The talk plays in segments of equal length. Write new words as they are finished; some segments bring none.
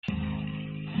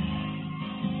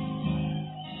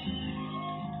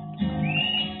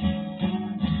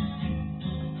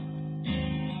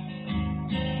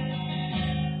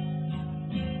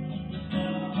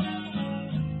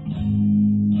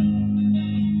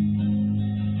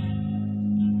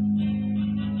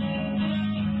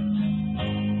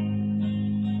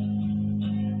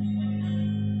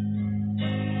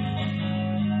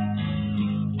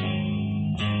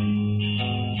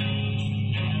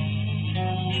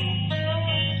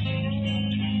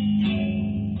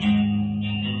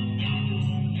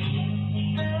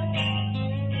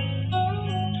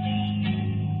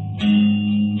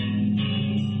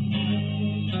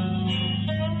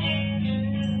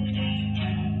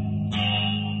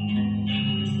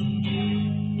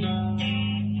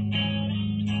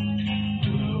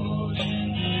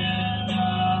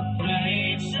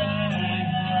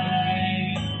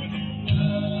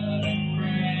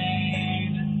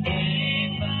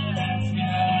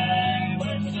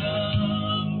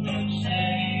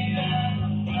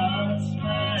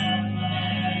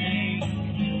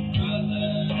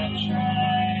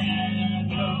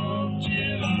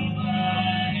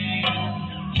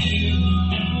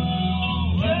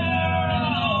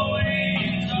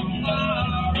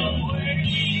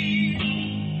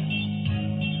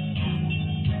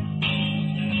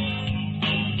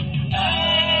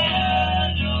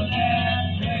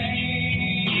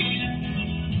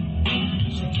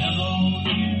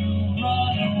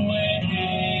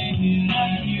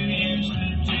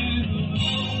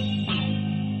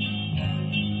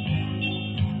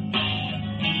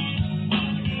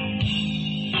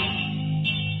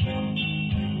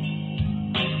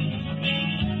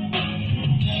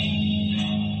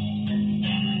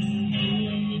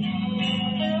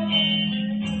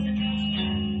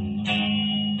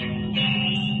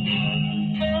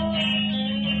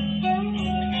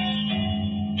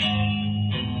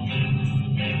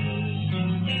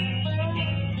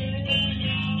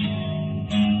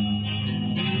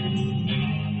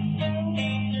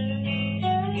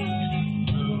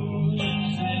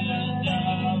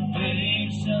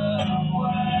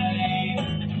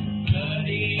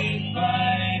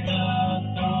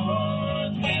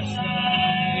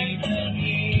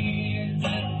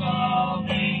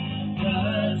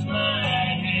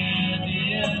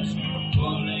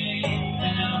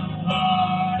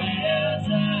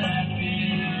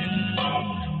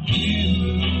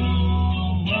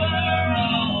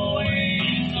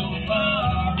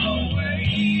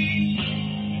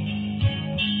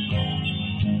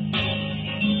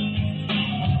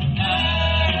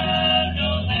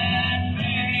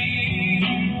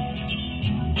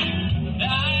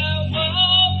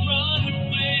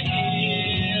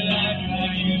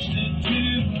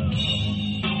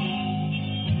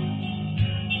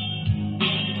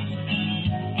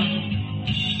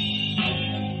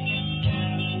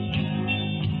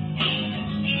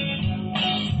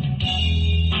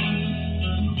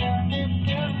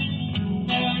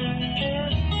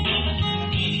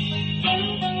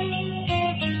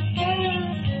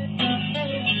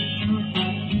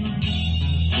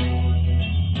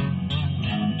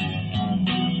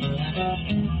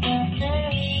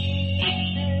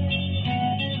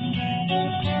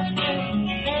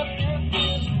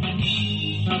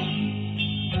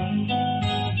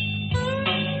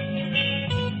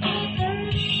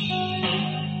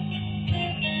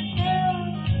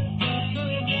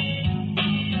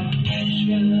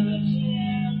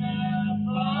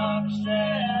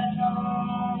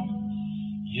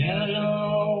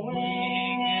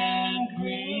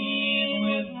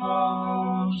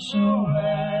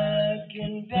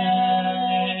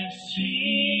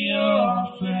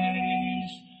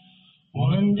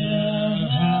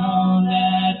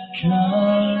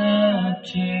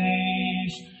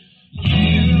taste.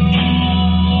 You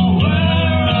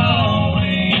were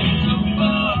always so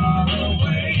far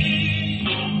away.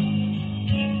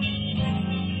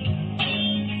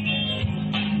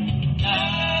 I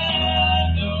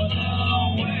know the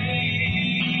way,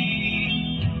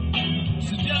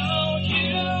 so don't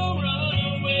you run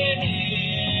away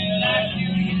like you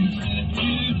used to do.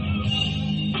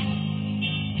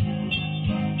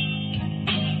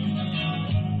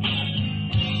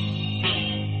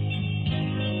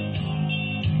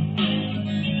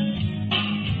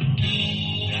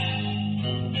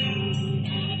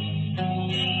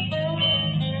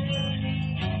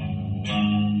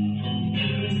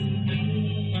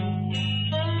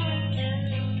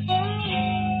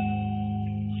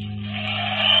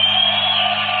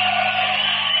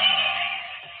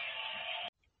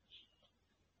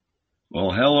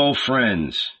 Well, hello,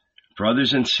 friends,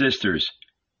 brothers and sisters,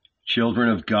 children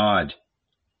of God.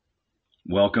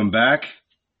 Welcome back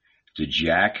to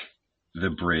Jack the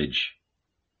Bridge.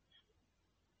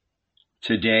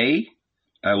 Today,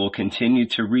 I will continue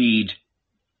to read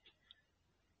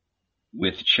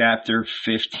with chapter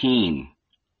 15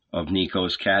 of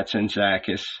Nikos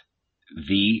Kazantzakis,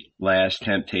 The Last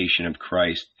Temptation of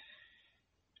Christ.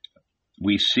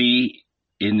 We see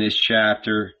in this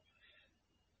chapter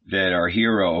that our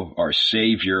hero, our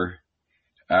Savior,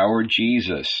 our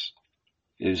Jesus,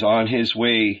 is on his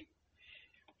way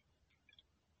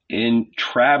in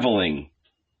traveling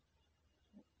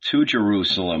to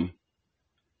Jerusalem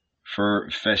for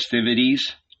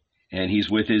festivities, and he's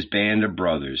with his band of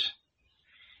brothers.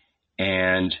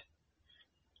 And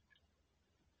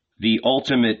the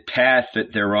ultimate path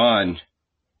that they're on,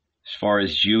 as far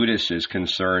as Judas is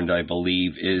concerned, I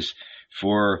believe, is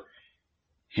for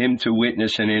him to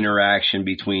witness an interaction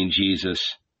between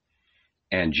Jesus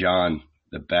and John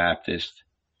the Baptist.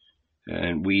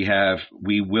 And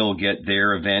we will get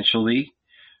there eventually,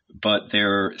 but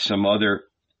there are some other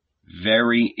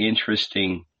very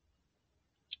interesting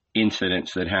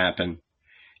incidents that happen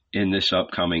in this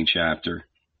upcoming chapter.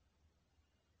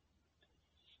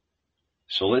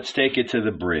 So let's take it to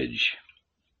the bridge.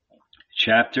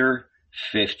 Chapter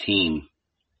 15.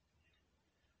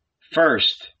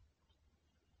 First,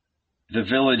 the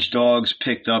village dogs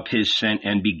picked up his scent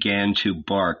and began to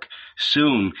bark.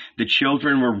 Soon, the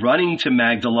children were running to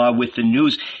Magdala with the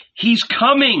news, "He's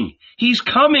coming! He's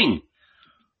coming!"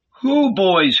 "Who,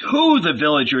 boys, who?" the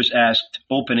villagers asked,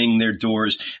 opening their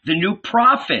doors. "The new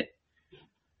prophet."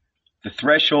 The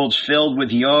thresholds filled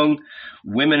with young,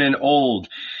 women and old.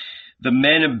 The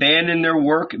men abandoned their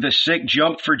work. The sick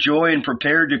jumped for joy and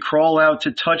prepared to crawl out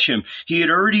to touch him. He had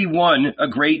already won a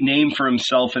great name for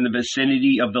himself in the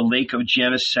vicinity of the lake of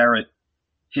Gennesaret.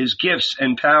 His gifts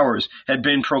and powers had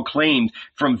been proclaimed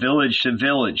from village to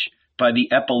village by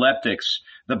the epileptics,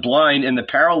 the blind, and the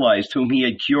paralyzed whom he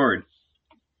had cured.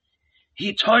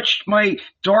 "He touched my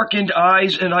darkened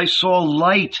eyes, and I saw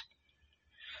light.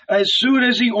 As soon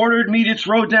as he ordered me to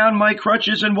throw down my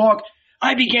crutches and walk,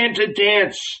 I began to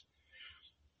dance.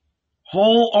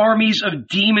 Whole armies of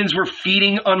demons were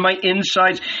feeding on my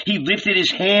insides. He lifted his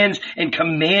hands and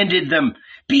commanded them,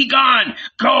 'Be gone,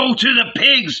 go to the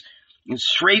pigs.' And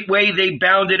straightway they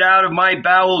bounded out of my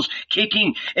bowels,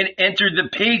 kicking, and entered the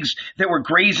pigs that were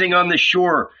grazing on the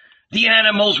shore. The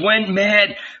animals went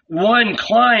mad. One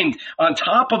climbed on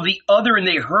top of the other, and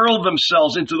they hurled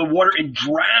themselves into the water and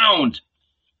drowned."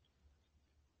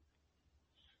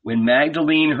 When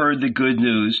Magdalene heard the good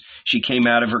news, she came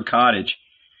out of her cottage.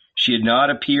 She had not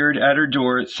appeared at her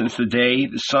door since the day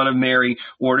the Son of Mary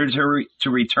ordered her to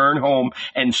return home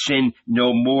and sin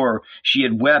no more. She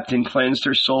had wept and cleansed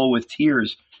her soul with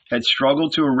tears, had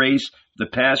struggled to erase the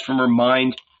past from her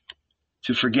mind,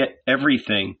 to forget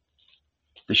everything,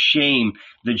 the shame,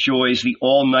 the joys, the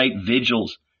all-night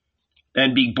vigils,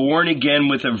 and be born again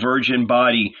with a virgin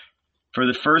body. For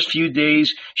the first few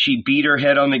days, she beat her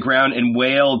head on the ground and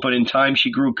wailed, but in time she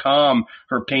grew calm.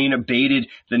 Her pain abated.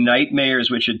 The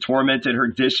nightmares which had tormented her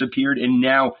disappeared, and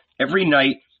now, every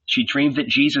night, she dreamed that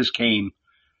Jesus came,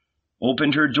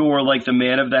 opened her door like the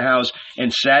man of the house,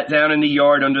 and sat down in the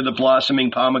yard under the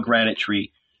blossoming pomegranate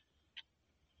tree.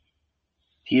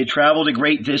 He had traveled a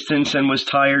great distance and was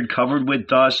tired, covered with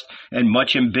dust, and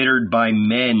much embittered by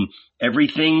men. Every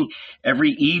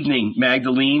evening,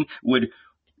 Magdalene would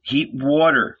heat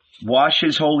water, wash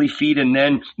his holy feet, and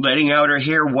then, letting out her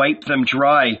hair, wipe them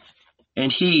dry.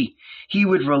 And he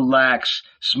would relax,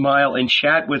 smile, and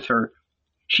chat with her.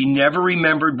 She never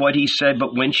remembered what he said,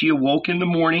 but when she awoke in the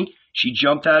morning, she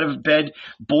jumped out of bed,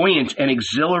 buoyant and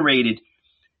exhilarated.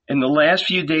 In the last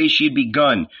few days, she had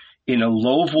begun, in a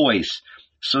low voice,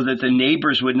 so that the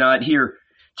neighbors would not hear,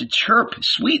 to chirp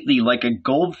sweetly like a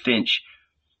goldfinch.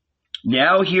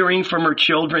 Now hearing from the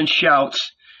children's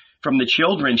shouts,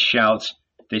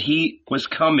 that he was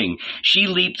coming, she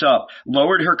leaped up,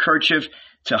 lowered her kerchief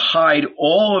to hide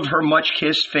all of her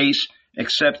much-kissed face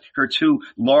except her two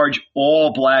large,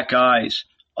 all-black eyes,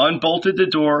 unbolted the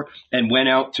door, and went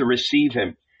out to receive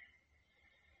him.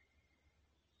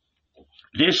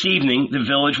 This evening, the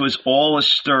village was all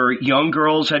astir. Young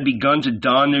girls had begun to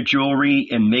don their jewelry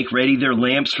and make ready their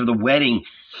lamps for the wedding.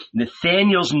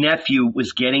 Nathaniel's nephew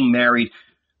was getting married,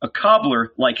 a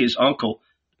cobbler like his uncle.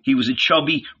 He was a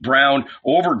chubby, brown,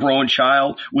 overgrown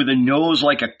child with a nose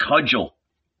like a cudgel.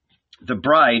 The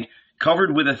bride,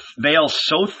 covered with a veil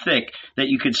so thick that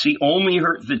you could see only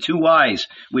the two eyes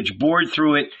which bored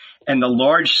through it, and the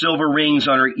large silver rings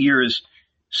on her ears,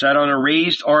 sat on a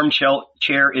raised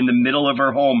armchair in the middle of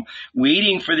her home,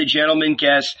 waiting for the gentlemen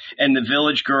guests and the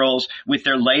village girls with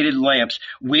their lighted lamps,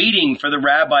 waiting for the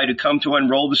rabbi to come to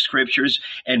unroll the scriptures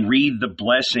and read the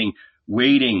blessing,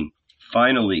 waiting,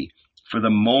 finally, for the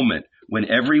moment when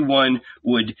everyone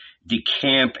would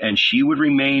decamp and she would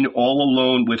remain all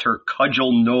alone with her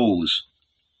cudgel nose.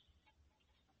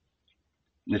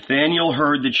 Nathaniel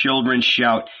heard the children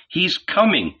shout, "He's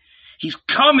coming! He's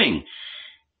coming!"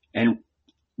 and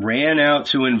ran out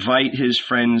to invite his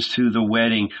friends to the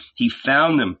wedding. He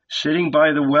found them sitting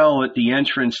by the well at the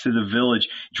entrance to the village,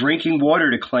 drinking water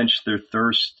to quench their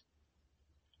thirst.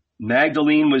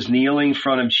 Magdalene was kneeling in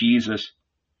front of Jesus.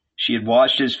 She had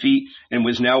washed his feet and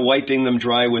was now wiping them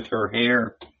dry with her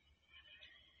hair.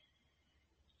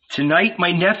 "Tonight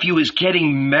my nephew is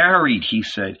getting married," he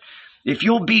said. "If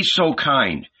you'll be so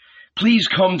kind, please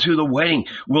come to the wedding.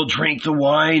 We'll drink the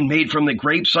wine made from the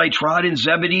grapes I trod in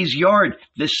Zebedee's yard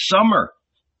this summer."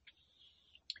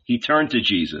 He turned to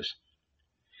Jesus.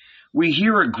 "We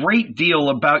hear a great deal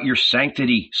about your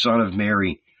sanctity, Son of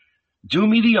Mary. Do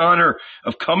me the honor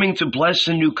of coming to bless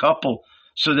the new couple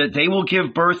so that they will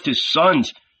give birth to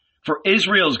sons for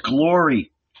Israel's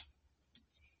glory."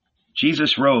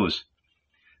 Jesus rose.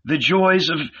 "The joys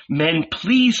of men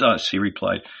please us," he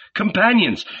replied.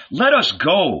 "Companions, let us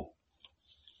go."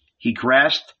 He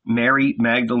grasped Mary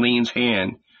Magdalene's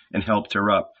hand and helped her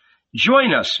up.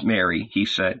 "Join us, Mary," he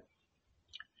said.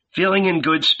 Feeling in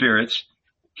good spirits,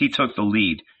 he took the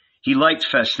lead. He liked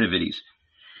festivities.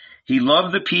 He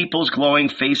loved the people's glowing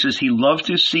faces. He loved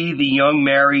to see the young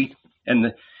marry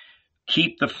and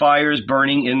keep the fires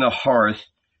burning in the hearth.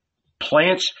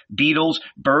 Plants, beetles,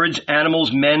 birds,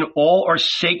 animals, men, all are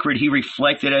sacred, he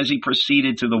reflected as he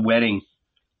proceeded to the wedding.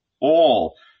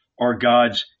 All are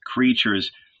God's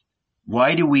creatures.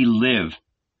 Why do we live?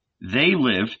 They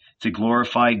live to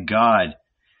glorify God.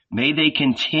 May they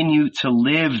continue to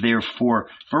live, therefore,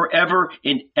 forever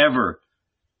and ever.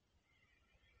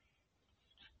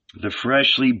 The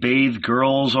freshly bathed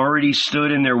girls already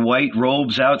stood in their white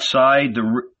robes outside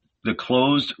the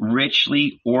closed,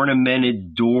 richly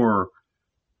ornamented door.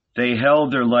 They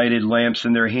held their lighted lamps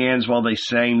in their hands while they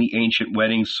sang the ancient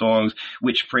wedding songs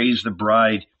which praised the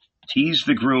bride, teased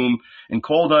the groom, and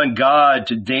called on God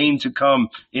to deign to come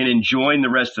in and join the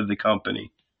rest of the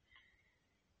company.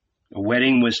 A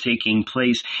wedding was taking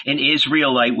place. An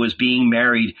Israelite was being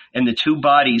married, and the two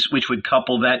bodies which would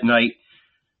couple that night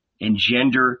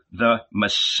engender the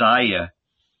Messiah.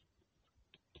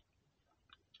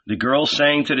 The girls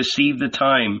sang to deceive the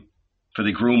time, for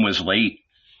the groom was late.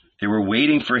 They were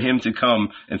waiting for him to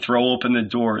come and throw open the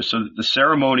door so that the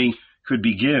ceremony could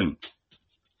begin.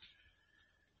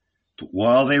 But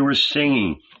while they were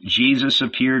singing, Jesus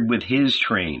appeared with his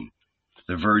train.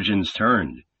 The virgins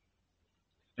turned.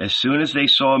 As soon as they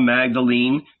saw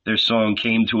Magdalene, their song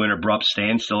came to an abrupt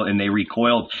standstill, and they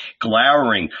recoiled,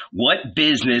 glowering. What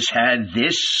business had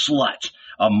this slut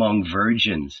among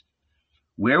virgins?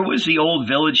 Where was the old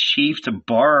village chief to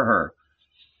bar her?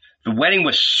 The wedding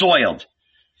was soiled.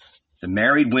 The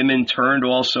married women turned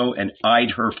also and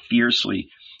eyed her fiercely.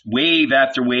 Wave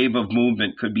after wave of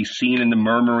movement could be seen in the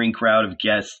murmuring crowd of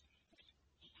guests.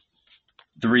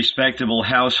 The respectable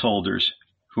householders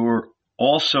who were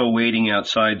also waiting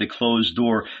outside the closed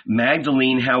door.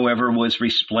 Magdalene, however, was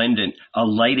resplendent, a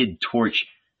lighted torch.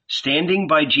 Standing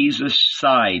by Jesus'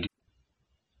 side,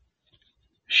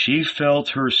 she felt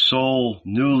her soul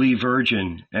newly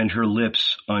virgin and her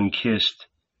lips unkissed.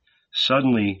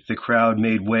 Suddenly, the crowd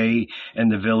made way,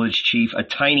 and the village chief, a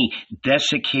tiny,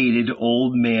 desiccated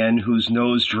old man whose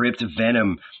nose dripped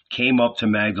venom, came up to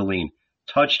Magdalene,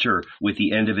 touched her with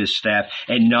the end of his staff,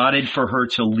 and nodded for her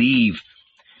to leave.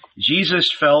 Jesus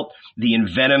felt the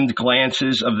envenomed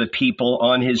glances of the people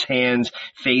on his hands,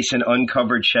 face, and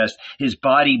uncovered chest. His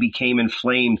body became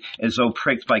inflamed as though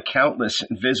pricked by countless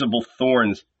invisible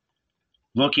thorns.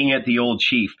 Looking at the old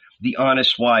chief, the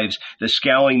honest wives, the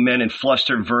scowling men and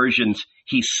flustered virgins,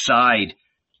 he sighed.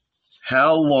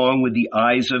 How long would the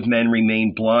eyes of men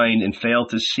remain blind and fail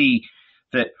to see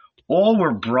that all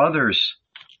were brothers?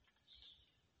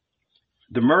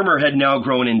 The murmur had now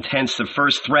grown intense. The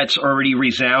first threats already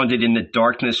resounded in the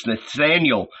darkness.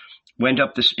 Nathanael went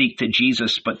up to speak to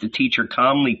Jesus, but the teacher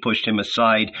calmly pushed him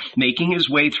aside. Making his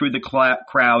way through the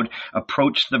crowd,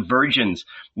 approached the virgins.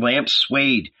 Lamps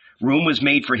swayed. Room was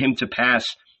made for him to pass.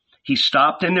 He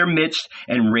stopped in their midst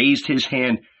and raised his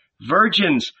hand.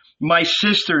 Virgins, my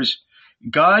sisters,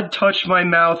 God touched my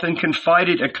mouth and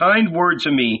confided a kind word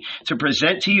to me to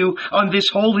present to you on this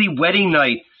holy wedding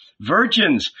night.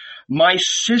 Virgins, my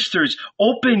sisters,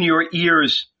 open your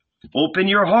ears, open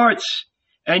your hearts.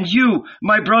 And you,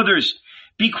 my brothers,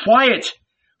 be quiet,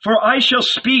 for I shall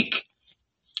speak.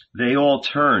 They all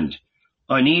turned,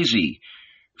 uneasy.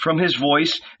 From his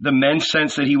voice, the men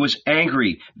sensed that he was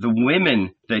angry, the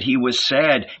women that he was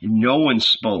sad. No one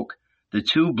spoke. The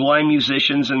two blind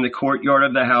musicians in the courtyard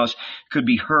of the house could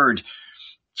be heard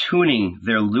tuning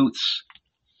their lutes.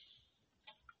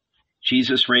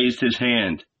 Jesus raised his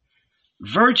hand.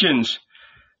 Virgins,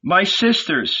 my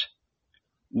sisters,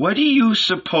 what do you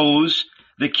suppose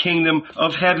the kingdom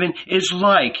of heaven is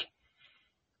like?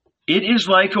 It is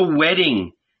like a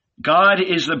wedding. God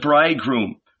is the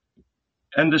bridegroom,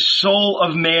 and the soul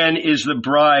of man is the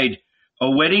bride. A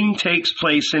wedding takes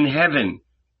place in heaven,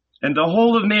 and the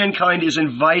whole of mankind is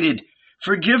invited.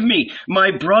 Forgive me, my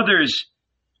brothers,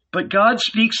 but God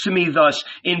speaks to me thus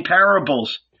in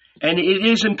parables, and it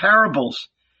is in parables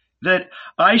that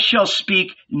I shall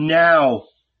speak now.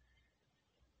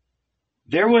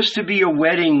 There was to be a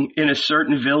wedding in a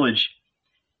certain village.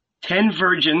 10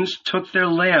 virgins took their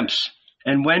lamps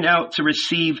and went out to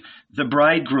receive the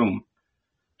bridegroom.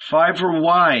 5 were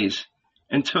wise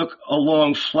and took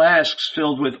along flasks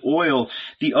filled with oil.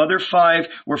 The other 5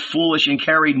 were foolish and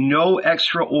carried no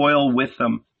extra oil with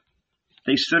them.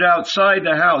 They stood outside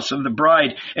the house of the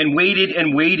bride and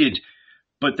waited,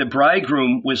 but the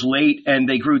bridegroom was late and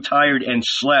they grew tired and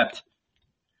slept.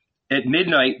 At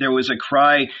midnight there was a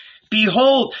cry,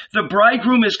 "Behold, the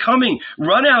bridegroom is coming.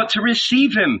 Run out to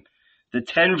receive him." The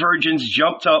 10 virgins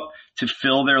jumped up to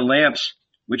fill their lamps,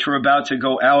 which were about to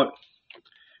go out.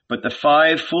 But the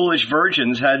 5 foolish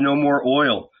virgins had no more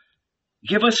oil.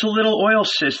 "Give us a little oil,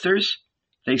 sisters,"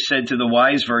 they said to the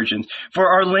wise virgins, "for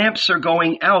our lamps are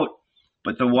going out."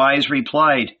 But the wise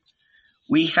replied,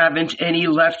 "We haven't any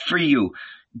left for you.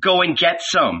 Go and get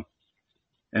some."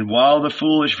 And while the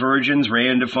foolish virgins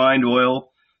ran to find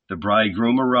oil, the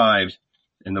bridegroom arrived,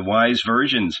 and the wise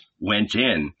virgins went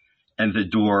in, and the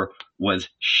door was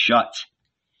shut.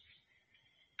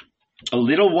 A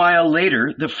little while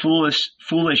later, the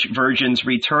foolish virgins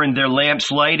returned, their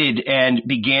lamps lighted, and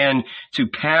began to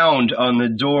pound on the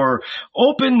door.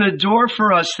 "Open the door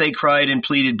for us," they cried and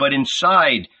pleaded, but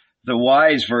inside, the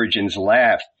wise virgins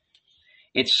laughed.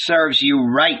 "It serves you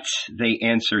right," they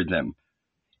answered them.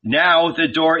 "Now the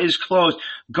door is closed.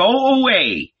 Go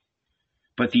away."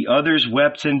 But the others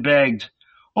wept and begged,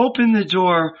 "Open the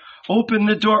door, open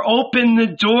the door, open the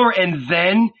door." And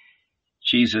then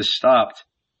Jesus stopped.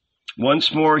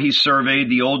 Once more he surveyed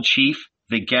the old chief,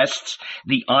 the guests,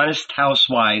 the honest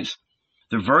housewives,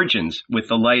 the virgins with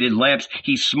the lighted lamps.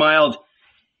 He smiled.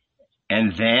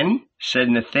 "And then," said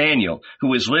Nathanael, who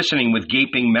was listening with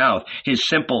gaping mouth, his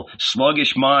simple,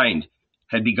 sluggish mind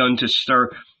had begun to stir.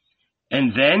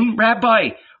 "And then, Rabbi,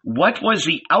 what was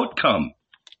the outcome?"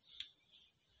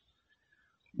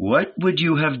 "What would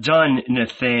you have done,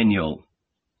 Nathanael?"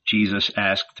 Jesus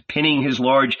asked, pinning his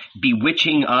large,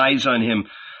 bewitching eyes on him.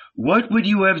 "What would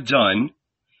you have done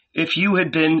if you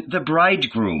had been the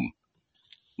bridegroom?"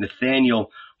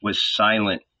 Nathanael was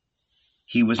silent.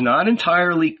 He was not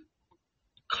entirely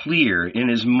clear in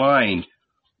his mind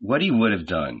what he would have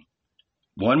done.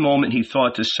 One moment he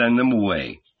thought to send them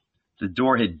away. The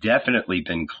door had definitely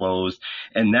been closed,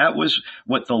 and that was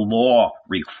what the law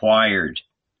required.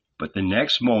 But the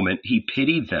next moment he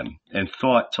pitied them and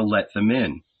thought to let them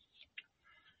in.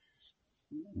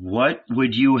 "What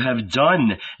would you have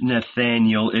done,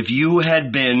 Nathanael, if you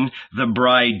had been the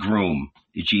bridegroom?"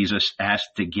 Jesus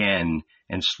asked again,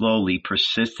 and slowly,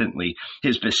 persistently.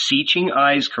 His beseeching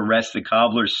eyes caressed the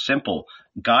cobbler's simple,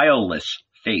 guileless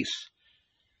face.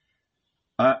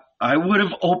 I would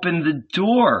have opened the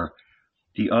door,"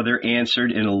 the other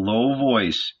answered in a low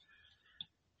voice,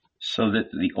 so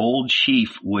that the old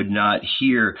chief would not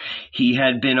hear. He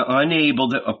had been unable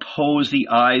to oppose the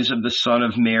eyes of the Son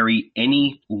of Mary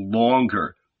any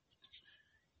longer.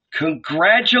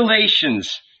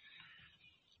 "Congratulations,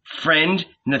 friend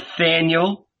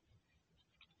Nathanael.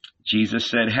 Jesus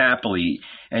said happily,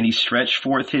 and he stretched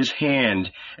forth his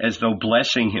hand as though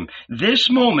blessing him. This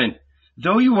moment,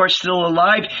 though you are still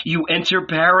alive, you enter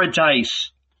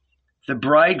paradise. The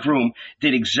bridegroom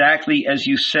did exactly as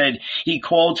you said. He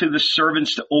called to the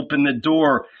servants to open the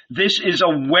door. This is a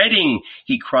wedding,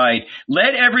 he cried.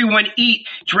 Let everyone eat,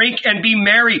 drink, and be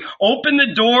merry. Open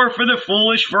the door for the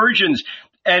foolish virgins,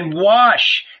 and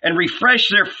wash and refresh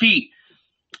their feet,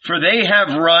 for they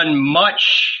have run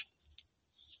much.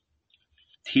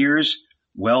 Tears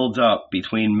welled up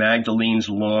between Magdalene's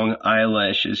long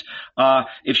eyelashes. Ah,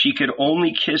 if she could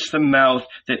only kiss the mouth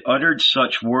that uttered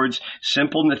such words.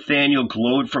 Simple Nathaniel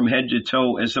glowed from head to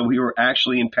toe as though he were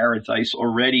actually in paradise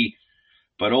already.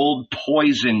 But old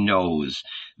Poison Nose,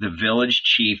 the village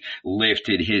chief,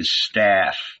 lifted his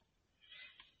staff.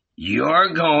 You're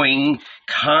going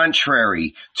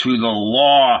contrary to the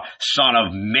law, son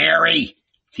of Mary,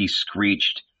 he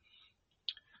screeched.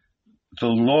 The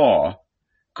law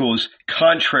goes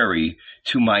contrary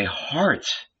to my heart,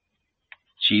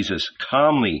 Jesus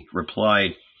calmly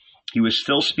replied. He was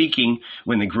still speaking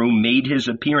when the groom made his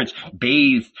appearance,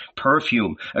 bathed,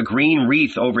 perfume, a green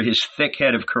wreath over his thick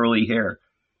head of curly hair.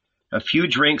 A few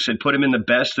drinks had put him in the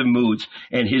best of moods,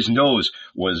 and his nose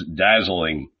was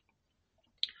dazzling.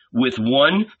 With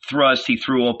one thrust, he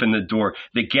threw open the door.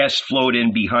 The guests flowed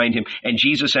in behind him, and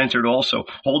Jesus entered also,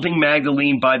 holding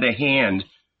Magdalene by the hand.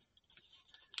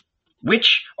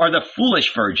 Which are the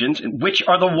foolish virgins, and which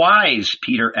are the wise?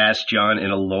 Peter asked John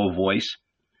in a low voice.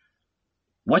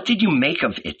 What did you make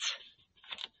of it?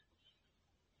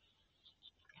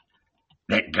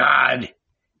 That God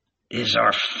is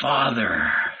our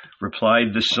Father,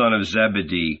 replied the son of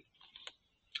Zebedee.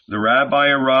 The rabbi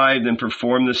arrived and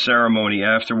performed the ceremony.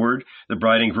 Afterward, the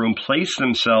bride and groom placed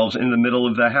themselves in the middle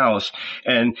of the house,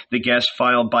 and the guests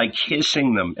filed by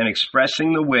kissing them and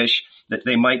expressing the wish that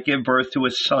they might give birth to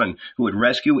a son who would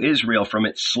rescue Israel from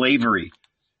its slavery.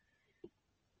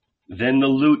 Then the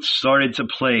lute started to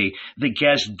play. The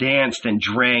guests danced and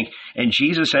drank, and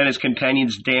Jesus and his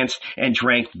companions danced and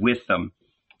drank with them.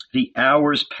 The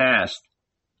hours passed,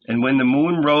 and when the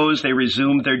moon rose, they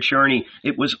resumed their journey.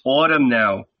 It was autumn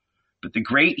now, but the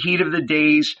great heat of the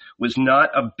days was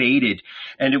not abated,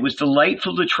 and it was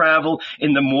delightful to travel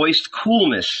in the moist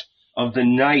coolness of the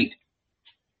night.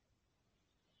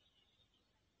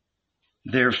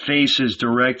 Their faces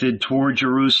directed toward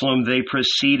Jerusalem, they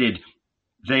proceeded.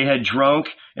 They had drunk,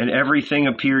 and everything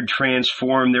appeared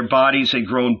transformed. Their bodies had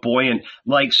grown buoyant,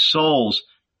 like souls.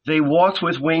 They walked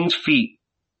with winged feet,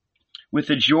 with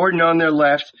the Jordan on their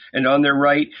left and on their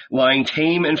right, lying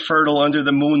tame and fertile under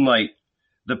the moonlight.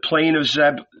 The plain of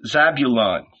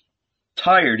Zabulon,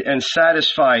 tired and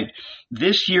satisfied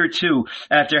this year too,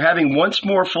 after having once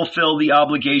more fulfilled the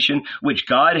obligation which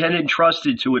God had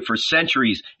entrusted to it for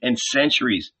centuries and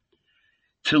centuries,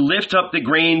 to lift up the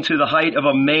grain to the height of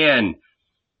a man,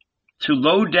 to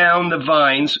load down the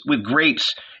vines with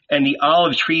grapes and the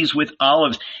olive trees with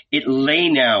olives. It lay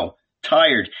now,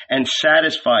 tired and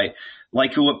satisfied,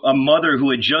 like a mother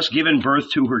who had just given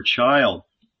birth to her child.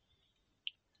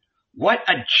 What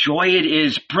a joy it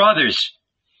is, brothers,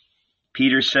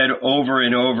 Peter said over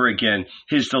and over again,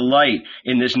 his delight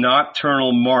in this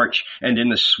nocturnal march and in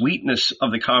the sweetness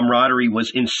of the camaraderie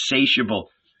was insatiable.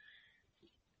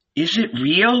 Is it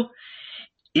real?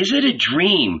 Is it a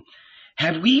dream?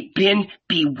 Have we been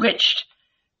bewitched?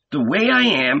 The way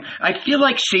I am, I feel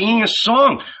like singing a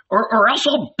song, or else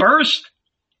I'll burst.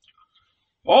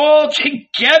 All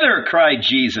together, cried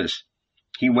Jesus.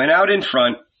 He went out in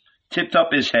front, tipped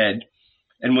up his head,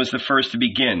 and was the first to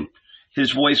begin.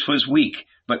 His voice was weak,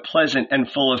 but pleasant and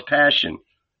full of passion.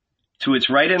 To its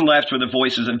right and left were the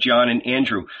voices of John and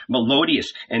Andrew,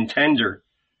 melodious and tender.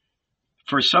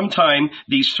 For some time,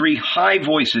 these three high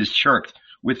voices chirped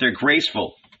with their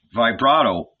graceful,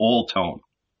 vibrato all-tone.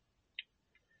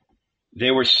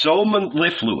 They were so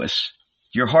mellifluous,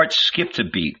 your heart skipped a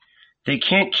beat. They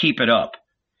can't keep it up,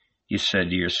 you said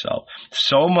to yourself.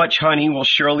 So much honey will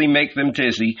surely make them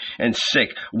dizzy and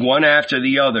sick, one after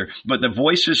the other. But the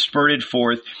voices spurted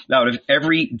forth out of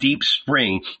every deep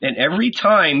spring, and every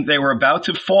time they were about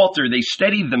to falter, they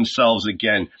steadied themselves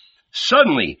again.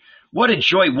 Suddenly, what a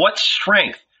joy, what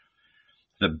strength!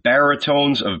 The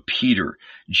baritones of Peter,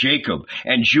 Jacob,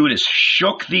 and Judas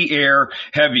shook the air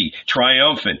heavy,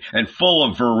 triumphant, and full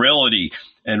of virility,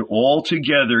 and all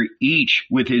together, each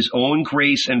with his own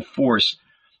grace and force,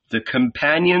 the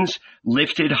companions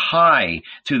lifted high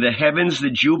to the heavens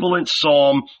the jubilant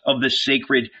psalm of the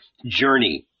sacred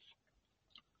journey.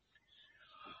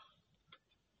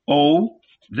 Oh,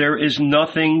 there is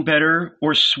nothing better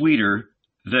or sweeter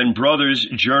than brothers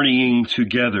journeying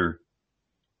together.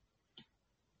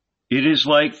 It is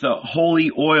like the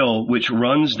holy oil which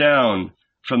runs down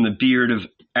from the beard of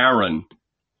Aaron.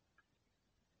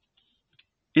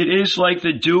 It is like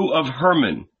the dew of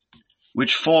Hermon,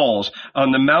 which falls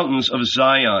on the mountains of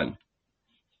Zion.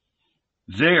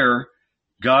 There,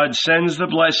 God sends the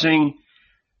blessing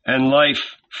and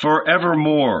life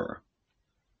forevermore.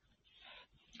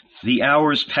 The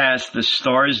hours passed, the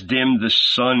stars dimmed, the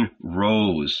sun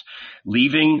rose.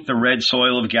 Leaving the red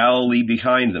soil of Galilee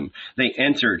behind them, they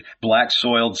entered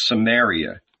black-soiled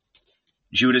Samaria.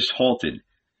 Judas halted.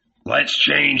 "Let's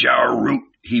change our route,"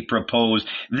 he proposed.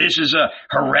 "This is a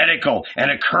heretical and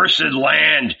accursed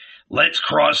land. Let's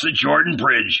cross the Jordan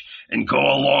Bridge and go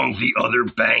along the other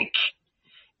bank.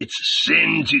 It's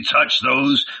sin to touch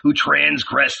those who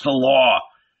transgress the law.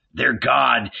 Their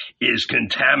God is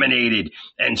contaminated,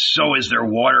 and so is their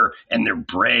water and their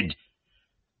bread.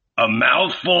 A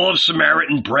mouthful of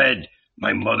Samaritan bread,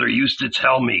 my mother used to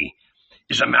tell me,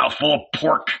 is a mouthful of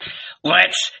pork.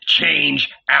 Let's change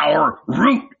our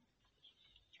route."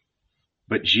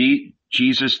 But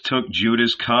Jesus took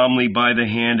Judas calmly by the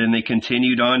hand, and they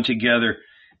continued on together.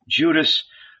 "Judas,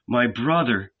 my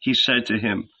brother," he said to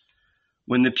him,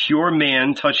 "when the pure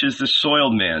man touches the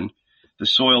soiled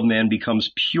man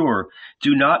becomes pure.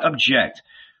 Do not object.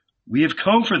 We have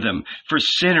come for them, for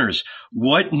sinners.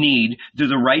 What need do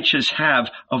the righteous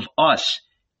have of us?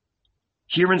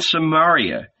 Here in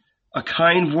Samaria, a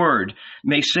kind word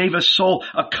may save a soul.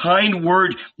 A kind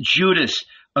word, Judas,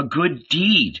 a good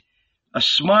deed. A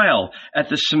smile at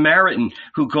the Samaritan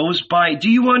who goes by. Do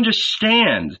you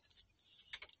understand?"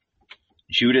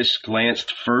 Judas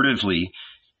glanced furtively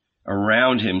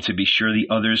around him to be sure the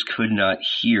others could not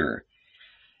hear.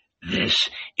 "This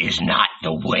is not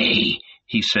the way,"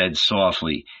 he said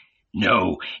softly.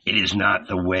 "No, it is not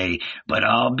the way, but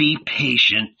I'll be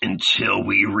patient until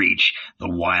we reach the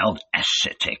wild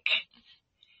ascetic.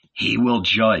 He will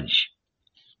judge.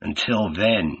 Until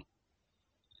then,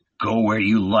 go where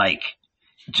you like.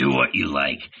 Do what you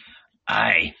like.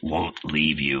 I won't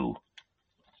leave you."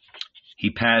 He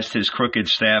passed his crooked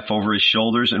staff over his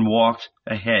shoulders and walked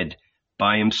ahead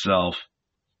by himself.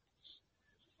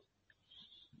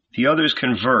 The others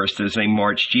conversed as they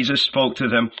marched. Jesus spoke to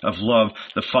them of love,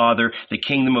 the Father, the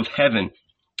kingdom of heaven.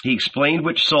 He explained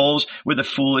which souls were the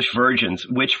foolish virgins,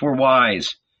 which were wise,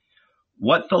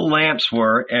 what the lamps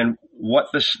were, and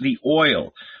what the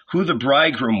oil, who the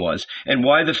bridegroom was, and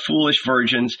why the foolish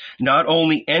virgins not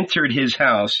only entered his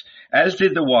house, as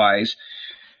did the wise,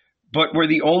 but were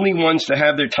the only ones to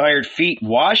have their tired feet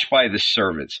washed by the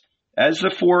servants. As the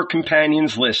four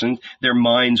companions listened, their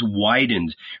minds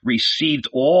widened, received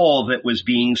all that was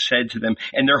being said to them,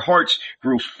 and their hearts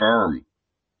grew firm.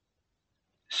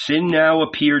 Sin now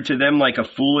appeared to them like a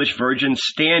foolish virgin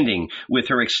standing with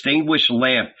her extinguished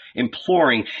lamp,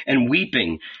 imploring and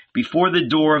weeping before the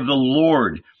door of the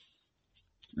Lord.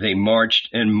 They marched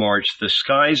and marched. The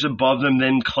skies above them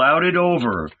then clouded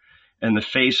over, and the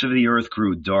face of the earth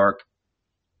grew dark.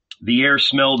 The air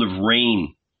smelled of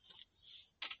rain.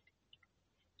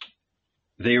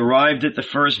 They arrived at the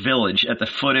first village at the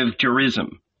foot of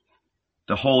Gerizim,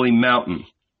 the holy mountain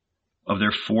of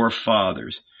their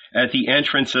forefathers. At the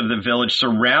entrance of the village,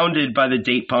 surrounded by the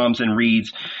date palms and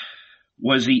reeds,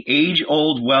 was the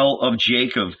age-old well of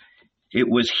Jacob. It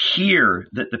was here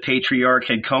that the patriarch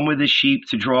had come with his sheep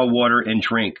to draw water and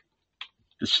drink.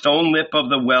 The stone lip of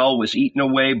the well was eaten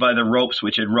away by the ropes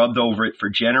which had rubbed over it for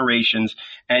generations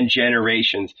and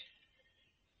generations.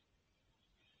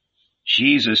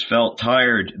 Jesus felt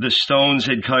tired. The stones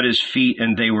had cut his feet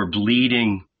and they were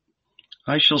bleeding.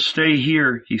 "I shall stay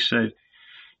here," he said.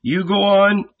 "You go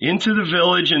on into the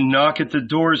village and knock at the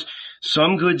doors.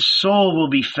 Some good soul will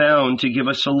be found to give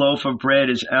us a loaf of bread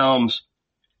as alms,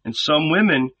 and some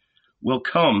women will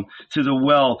come to the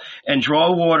well and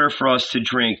draw water for us to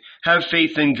drink. Have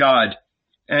faith in God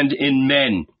and in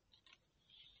men."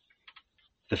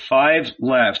 The five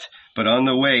left, but on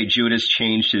the way, Judas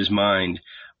changed his mind.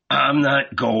 "I'm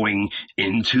not going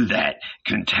into that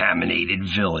contaminated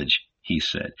village," he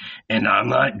said, "and I'm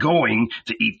not going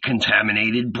to eat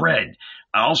contaminated bread.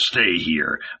 I'll stay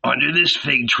here under this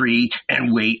fig tree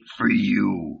and wait for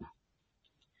you."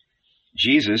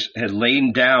 Jesus had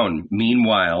lain down,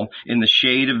 meanwhile, in the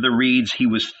shade of the reeds. He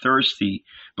was thirsty,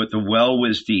 but the well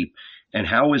was deep, and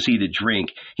how was he to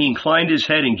drink? He inclined his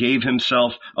head and gave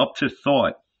himself up to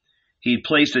thought. He had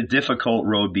placed a difficult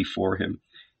road before him.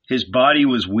 His body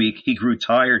was weak. He grew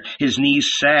tired. His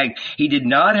knees sagged. He did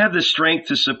not have the strength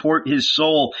to support his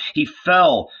soul. He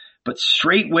fell, but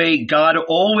straightway God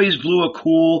always blew a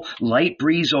cool, light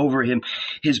breeze over him.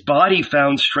 His body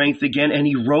found strength again, and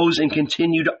he rose and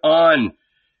continued on.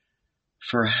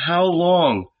 For how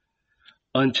long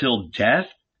until death?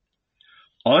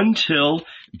 Until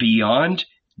beyond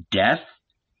death?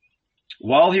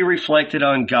 While he reflected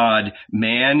on God,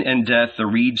 man, and death, the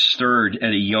reeds stirred,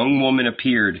 and a young woman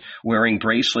appeared, wearing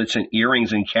bracelets and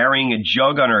earrings and carrying a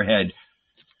jug on her head,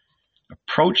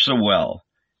 approached the well,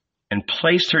 and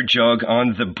placed her jug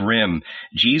on the brim.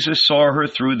 Jesus saw her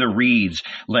through the reeds,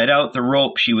 let out the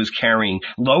rope she was carrying,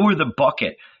 lower the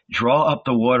bucket, draw up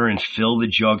the water, and fill the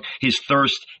jug. His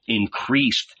thirst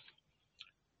increased.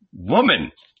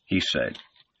 "Woman," he said,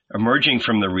 emerging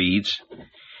from the reeds,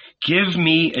 "give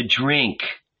me a drink."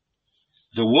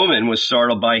 The woman was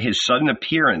startled by his sudden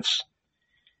appearance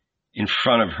in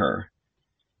front of her.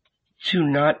 "Do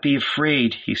not be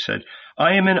afraid," he said.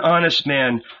 "I am an honest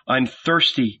man. I'm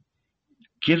thirsty.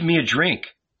 Give me a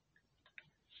drink."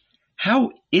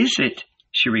 "How is it,"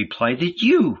 she replied, "that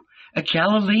you, a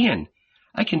Galilean,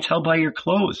 I can tell by your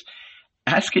clothes,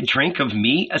 ask a drink of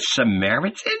me, a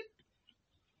Samaritan?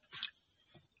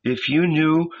 If you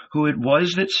knew who it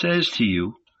was that says to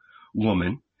you,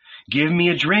 'Woman, give me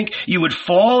a drink,' you would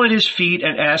fall at his feet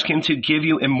and ask him to give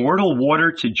you immortal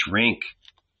water to drink."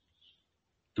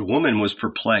 The woman was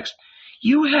perplexed.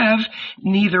 "You have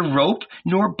neither rope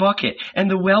nor bucket,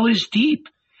 and the well is deep.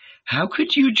 How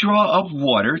could you draw up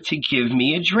water to give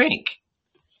me a drink?"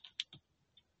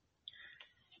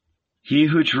 "He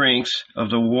who drinks of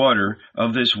the water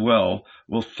of this well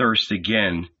will thirst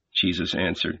again," Jesus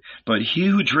answered. "But he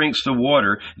who drinks the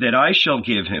water that I shall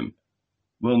give him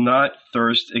will not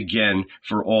thirst again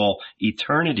for all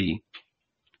eternity."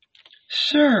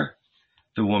 "Sir,"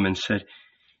 the woman said,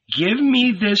 "give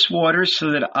me this water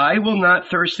so that I will not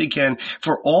thirst again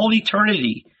for all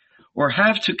eternity, or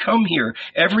have to come here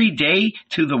every day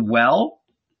to the well."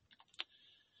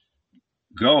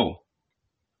 "Go,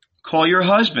 call your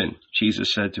husband,"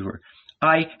 Jesus said to her.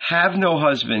 "I have no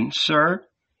husband, sir."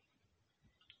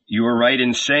 "You are right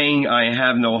in saying, 'I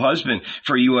have no husband,'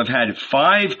 for you have had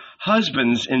 5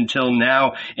 husbands until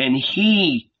now, and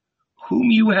he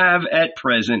whom you have at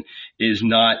present is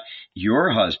not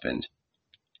your husband."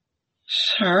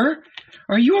 "Sir,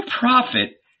 are you a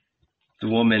prophet?" the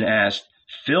woman asked,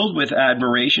 filled with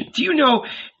admiration. "Do you know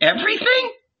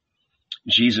everything?"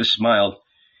 Jesus smiled.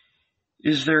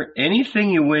 "Is there anything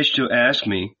you wish to ask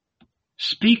me?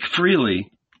 Speak freely."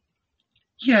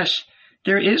 "Yes,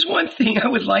 there is one thing I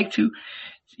would like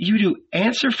you to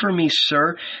answer for me,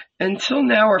 sir. Until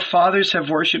now, our fathers have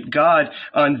worshipped God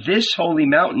on this holy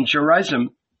mountain,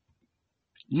 Gerizim.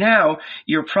 Now,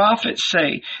 your prophets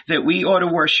say that we ought to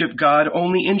worship God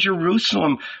only in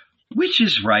Jerusalem. Which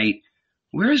is right?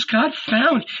 Where is God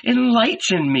found?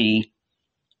 Enlighten me."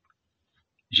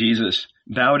 Jesus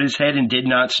bowed his head and did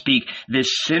not speak. This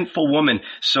sinful woman,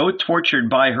 so tortured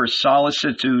by her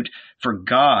solicitude for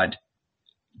God,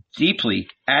 deeply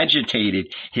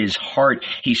agitated his heart.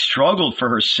 He struggled for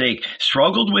her sake,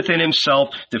 struggled within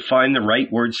himself to find the right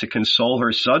words to console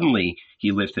her. Suddenly,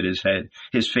 he lifted his head.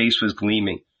 His face was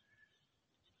gleaming.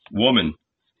 "Woman,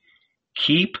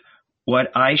 keep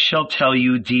what I shall tell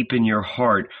you deep in your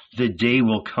heart. The day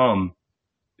will come.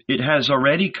 It has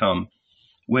already come,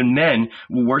 when men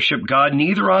will worship God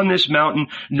neither on this mountain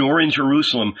nor in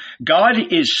Jerusalem. God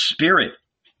is spirit,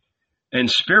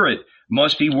 and spirit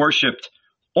must be worshipped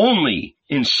only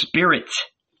in spirit."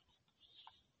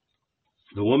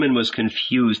 The woman was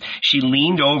confused. She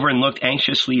leaned over and looked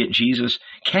anxiously at Jesus.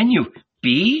 "Can you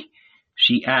be?"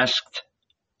 she asked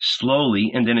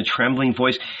slowly and in a trembling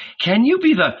voice. "Can you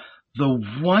be the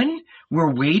one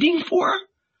we're waiting for?"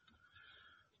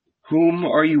 "Whom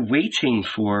are you waiting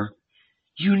for?"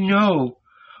 "You know.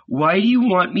 Why do you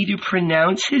want me to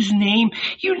pronounce his name?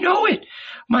 You know it.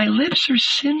 My lips are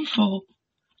sinful."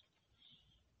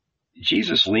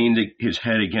 Jesus leaned his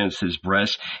head against his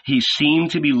breast. He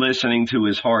seemed to be listening to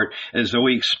his heart, as though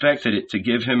he expected it to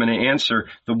give him an answer.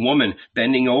 The woman,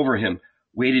 bending over him,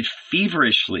 waited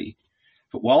feverishly.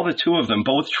 But while the two of them,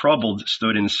 both troubled,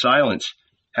 stood in silence,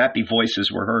 happy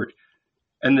voices were heard.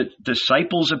 And the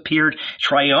disciples appeared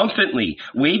triumphantly,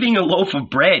 waving a loaf of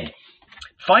bread.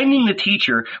 Finding the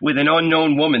teacher with an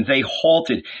unknown woman, they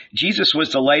halted. Jesus was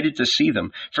delighted to see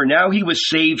them, for now he was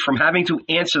saved from having to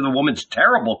answer the woman's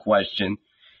terrible question.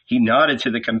 He nodded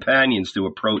to the companions to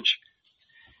approach.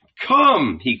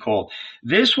 "Come," he called.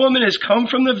 "This woman has come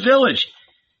from the village,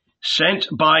 sent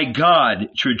by God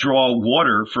to draw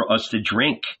water for us to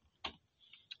drink."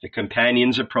 The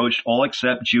companions approached, all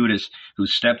except Judas, who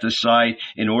stepped aside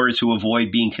in order to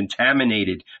avoid being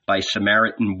contaminated by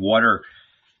Samaritan water.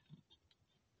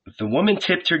 The woman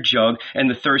tipped her jug, and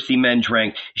the thirsty men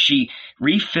drank. She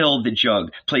refilled the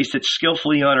jug, placed it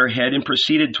skillfully on her head, and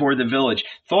proceeded toward the village,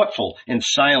 thoughtful and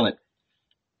silent.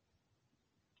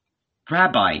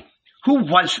 Rabbi, who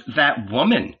was that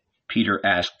woman? Peter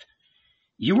asked.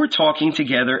 You were talking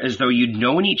together as though you'd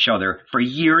known each other for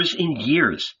years and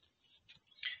years.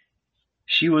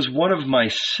 She was one of my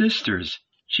sisters,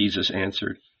 Jesus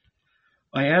answered.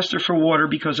 I asked her for water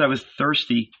because I was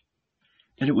thirsty,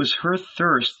 and it was her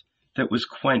thirst that was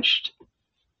quenched.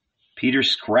 Peter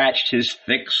scratched his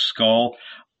thick skull.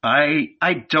 I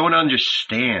don't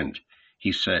understand,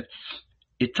 he said.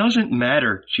 It doesn't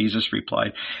matter, Jesus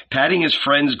replied, patting his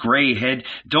friend's gray head.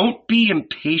 Don't be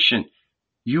impatient.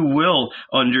 You will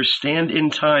understand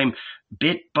in time,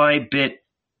 bit by bit.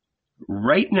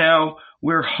 Right now,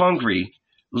 we're hungry.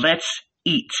 Let's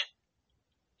eat.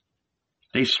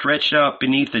 They stretched out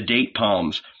beneath the date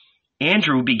palms.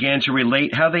 Andrew began to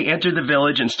relate how they entered the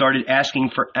village and started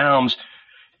asking for alms.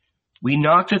 We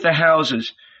knocked at the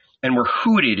houses and were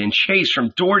hooted and chased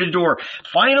from door to door.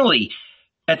 Finally,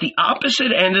 at the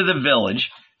opposite end of the village,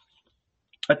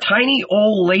 a tiny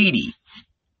old lady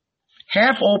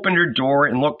half opened her door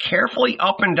and looked carefully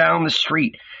up and down the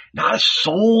street. Not a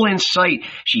soul in sight.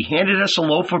 She handed us a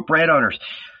loaf of bread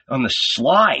on the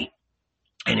sly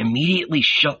and immediately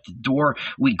shut the door.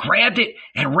 We grabbed it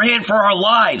and ran for our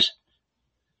lives.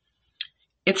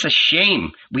 It's a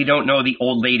shame we don't know the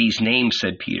old lady's name,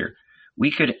 said Peter.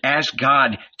 We could ask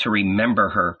God to remember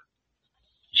her.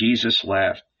 Jesus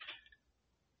laughed.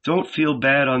 Don't feel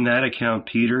bad on that account,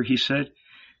 Peter, he said.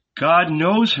 God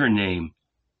knows her name.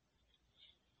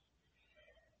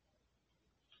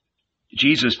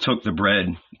 Jesus took the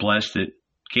bread, blessed it,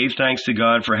 gave thanks to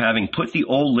God for having put the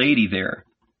old lady there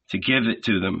to give it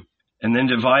to them, and then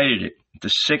divided it into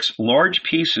 6 large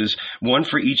pieces, one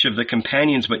for each of the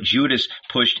companions, but Judas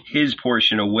pushed his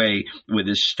portion away with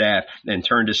his staff and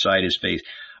turned aside his face.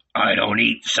 I don't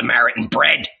eat Samaritan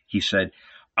bread, he said.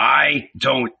 I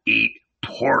don't eat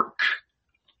pork.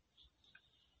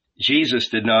 Jesus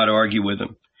did not argue with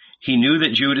him. He knew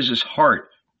that Judas's heart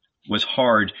was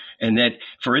hard, and that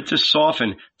for it to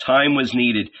soften, time was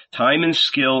needed, time and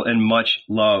skill and much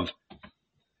love.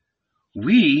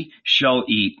 We shall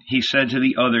eat, he said to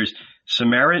the others.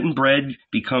 Samaritan bread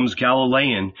becomes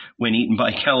Galilean when eaten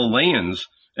by Galileans,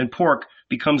 and pork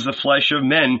becomes the flesh of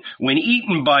men when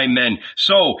eaten by men.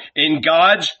 So, in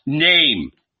God's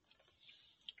name.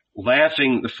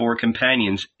 Laughing, the 4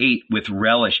 companions ate with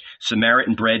relish.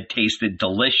 Samaritan bread tasted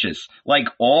delicious, like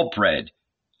all bread,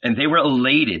 and they were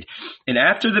elated. And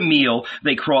after the meal,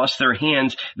 they crossed their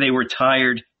hands. They were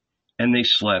tired, and they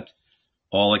slept,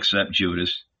 all except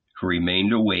Judas, who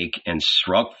remained awake and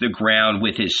struck the ground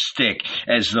with his stick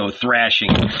as though thrashing.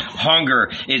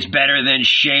 Hunger is better than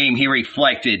shame, he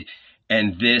reflected,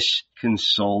 and this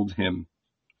consoled him.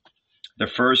 The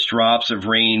first drops of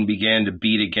rain began to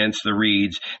beat against the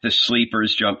reeds. The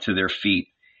sleepers jumped to their feet.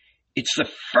 It's the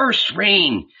first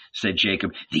rain, said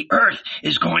Jacob. The earth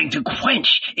is going to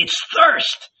quench its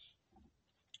thirst.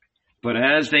 But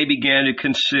as they began to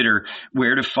consider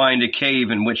where to find a cave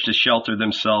in which to shelter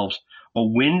themselves, a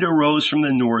wind arose from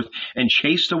the north and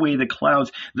chased away the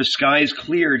clouds. The skies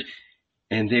cleared,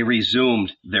 and they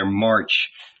resumed their march.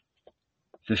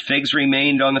 The figs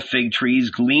remained on the fig trees,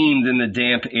 gleamed in the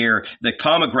damp air. The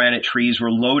pomegranate trees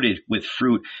were loaded with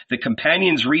fruit. The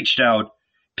companions reached out,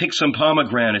 picked some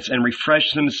pomegranates, and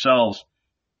refreshed themselves.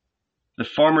 The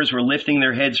farmers were lifting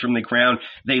their heads from the ground.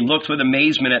 They looked with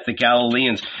amazement at the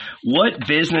Galileans. What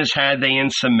business had they in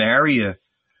Samaria?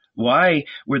 Why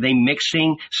were they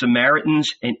mixing Samaritans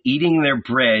and eating their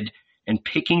bread and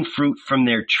picking fruit from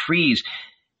their trees?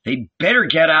 They'd better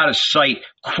get out of sight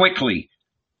quickly.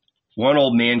 One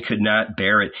old man could not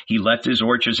bear it. He left his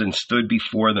orchards and stood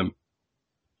before them.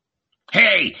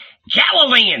 Hey,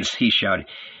 Galileans, he shouted.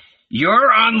 Your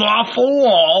unlawful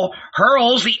wall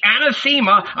hurls the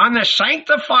anathema on the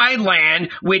sanctified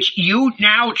land which you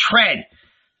now tread.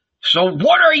 So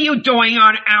what are you doing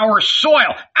on our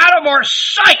soil? Out of our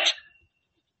sight!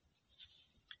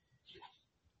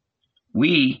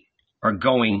 We are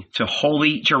going to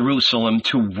holy Jerusalem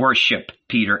to worship,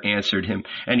 Peter answered him.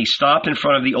 And he stopped in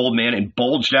front of the old man and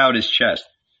bulged out his chest.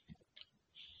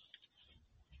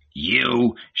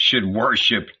 You should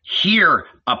worship here,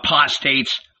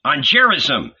 apostates, on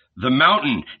Gerizim, the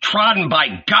mountain trodden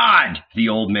by God, the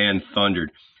old man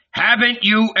thundered. Haven't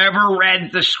you ever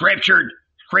read the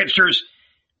scriptures?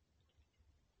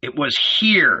 It was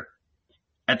here,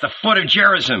 at the foot of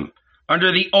Gerizim,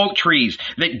 under the oak trees,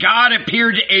 that God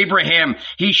appeared to Abraham.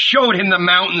 He showed him the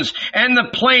mountains and the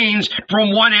plains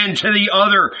from one end to the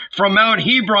other, from Mount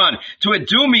Hebron to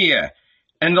Idumea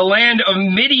and the land of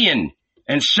Midian,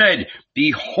 and said,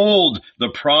 Behold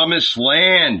the promised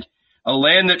land, a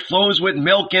land that flows with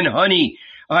milk and honey,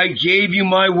 I gave you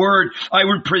my word. I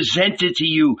would present it to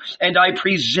you, and I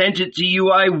present it to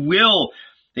you. I will.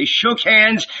 They shook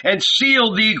hands and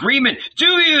sealed the agreement.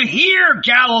 Do you hear,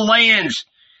 Galileans?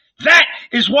 That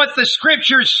is what the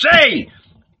scriptures say.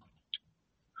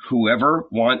 Whoever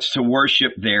wants to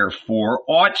worship, therefore,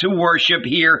 ought to worship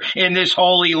here in this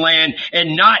holy land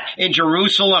and not in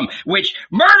Jerusalem, which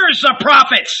murders the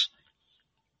prophets.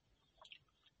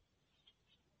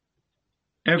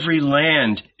 Every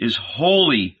land is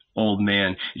holy, old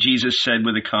man, Jesus said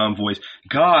with a calm voice.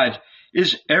 God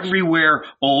is everywhere,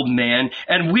 old man,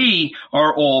 and we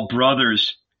are all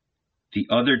brothers. The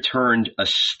other turned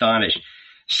astonished.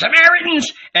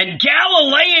 Samaritans and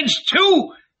Galileans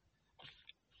too!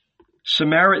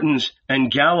 Samaritans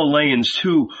and Galileans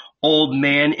too, old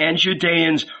man, and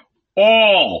Judeans,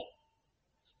 all.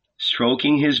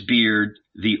 Stroking his beard,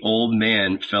 the old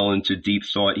man fell into deep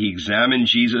thought. He examined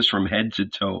Jesus from head to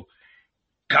toe.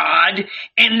 God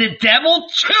and the devil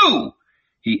too?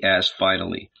 He asked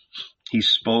finally. He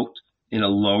spoke in a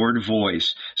lowered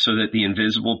voice so that the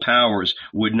invisible powers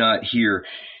would not hear.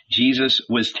 Jesus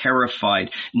was terrified.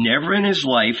 Never in his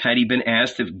life had he been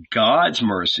asked if God's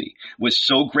mercy was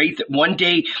so great that one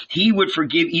day he would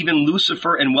forgive even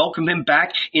Lucifer and welcome him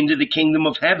back into the kingdom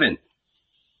of heaven.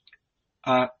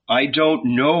 I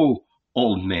don't know,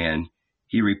 old man,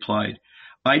 he replied.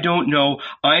 I don't know.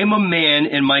 I am a man,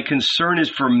 and my concern is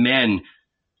for men.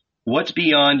 What's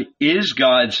beyond is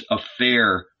God's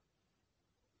affair.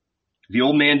 The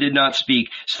old man did not speak,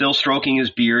 still stroking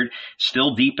his beard,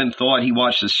 still deep in thought. He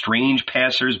watched the strange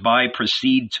passers-by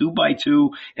proceed 2 by 2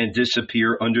 and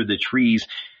disappear under the trees.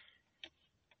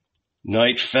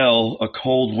 Night fell, a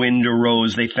cold wind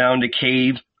arose. They found a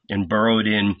cave and burrowed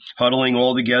in, huddling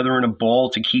all together in a ball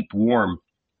to keep warm.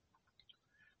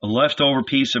 A leftover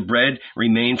piece of bread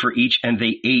remained for each, and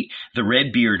they ate. The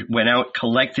Redbeard went out,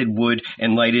 collected wood,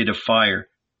 and lighted a fire.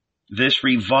 This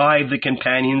revived the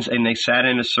companions, and they sat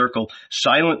in a circle,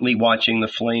 silently watching the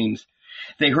flames.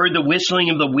 They heard the whistling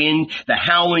of the wind, the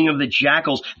howling of the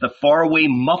jackals, the faraway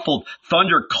muffled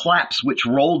thunder claps which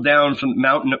rolled down from the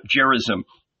mountain of Gerizim.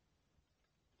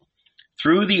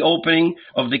 Through the opening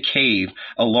of the cave,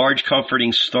 a large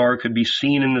comforting star could be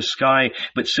seen in the sky,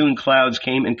 but soon clouds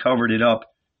came and covered it up.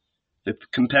 The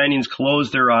companions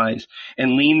closed their eyes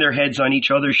and leaned their heads on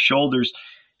each other's shoulders.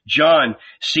 John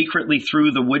secretly threw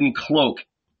the woolen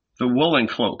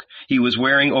cloak he was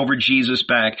wearing over Jesus'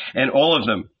 back, and all of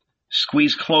them,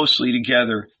 squeezed closely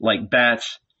together like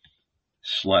bats,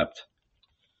 slept.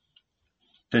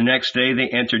 The next day they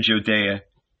entered Judea.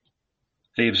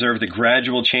 They observed a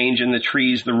gradual change in the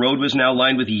trees. The road was now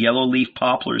lined with yellow-leaf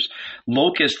poplars,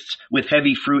 locusts with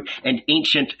heavy fruit, and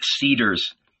ancient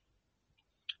cedars.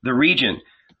 The region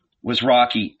was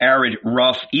rocky, arid,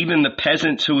 rough. Even the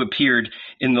peasants who appeared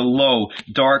in the low,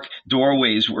 dark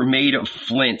doorways were made of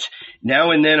flint.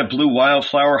 Now and then a blue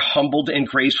wildflower, humbled and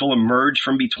graceful, emerged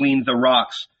from between the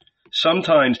rocks.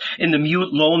 Sometimes, in the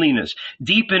mute loneliness,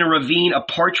 deep in a ravine, a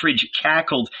partridge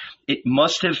cackled. It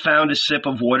must have found a sip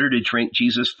of water to drink,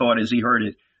 Jesus thought as he heard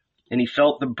it. And he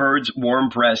felt the bird's warm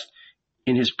breast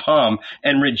in his palm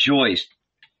and rejoiced.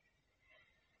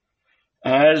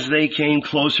 As they came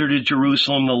closer to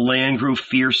Jerusalem, the land grew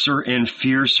fiercer and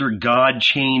fiercer. God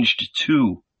changed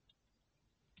too.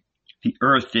 The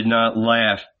earth did not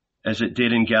laugh as it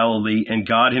did in Galilee, and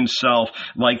God himself,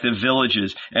 like the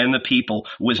villages and the people,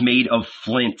 was made of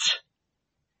flint.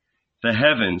 The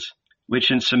heavens, which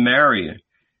in Samaria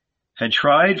had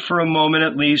tried for a moment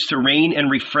at least to rain and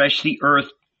refresh the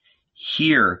earth,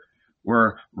 here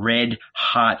were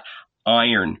red-hot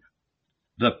iron.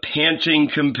 The panting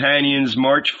companions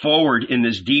marched forward in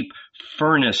this deep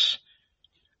furnace.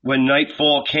 When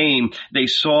nightfall came, they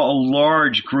saw a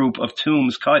large group of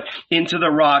tombs cut into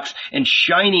the rocks and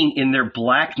shining in their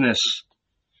blackness.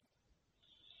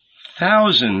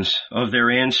 Thousands of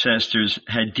their ancestors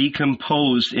had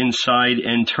decomposed inside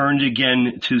and turned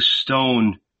again to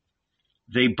stone.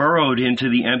 They burrowed into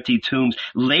the empty tombs,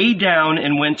 lay down,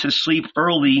 and went to sleep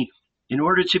early in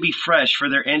order to be fresh for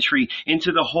their entry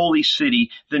into the holy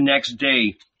city the next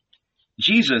day.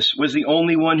 Jesus was the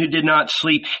only one who did not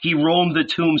sleep. He roamed the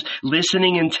tombs,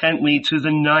 listening intently to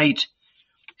the night.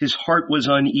 His heart was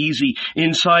uneasy.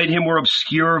 Inside him were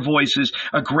obscure voices,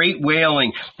 a great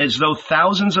wailing, as though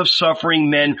thousands of suffering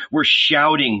men were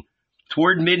shouting.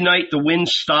 Toward midnight, the wind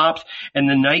stopped and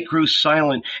the night grew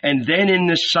silent. And then in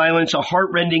this silence, a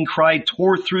heartrending cry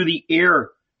tore through the air.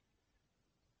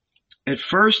 At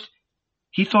first,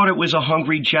 he thought it was a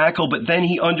hungry jackal, but then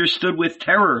he understood with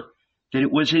terror that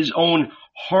it was his own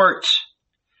heart.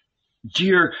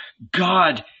 Dear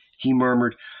God, he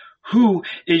murmured, Who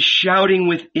is shouting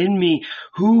within me?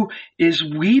 Who is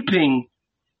weeping?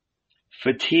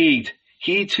 Fatigued,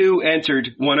 he too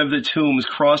entered one of the tombs,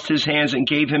 crossed his hands, and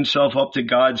gave himself up to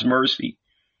God's mercy.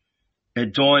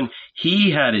 At dawn,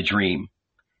 he had a dream.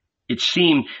 It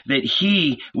seemed that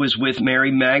he was with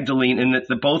Mary Magdalene and that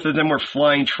the both of them were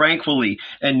flying tranquilly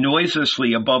and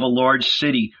noiselessly above a large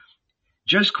city,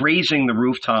 just grazing the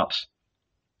rooftops.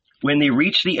 When they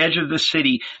reached the edge of the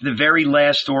city, the very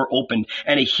last door opened,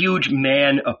 and a huge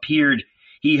man appeared.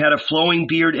 He had a flowing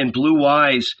beard and blue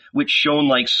eyes, which shone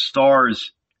like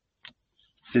stars.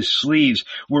 His sleeves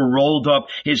were rolled up.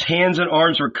 His hands and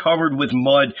arms were covered with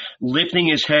mud. Lifting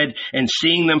his head and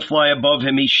seeing them fly above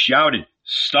him, he shouted,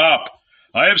 "Stop!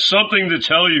 I have something to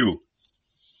tell you."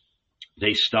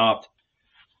 They stopped.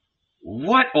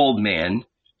 "What, old man?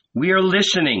 We are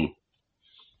listening."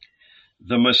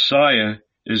 "The Messiah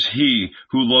is he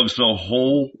who loves the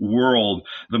whole world.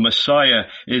 The Messiah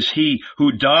is he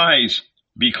who dies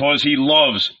because he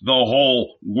loves the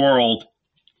whole world."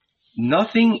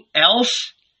 "Nothing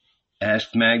else?"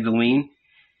 asked Magdalene.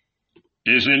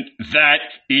 "Isn't that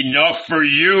enough for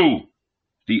you?"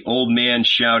 the old man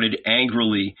shouted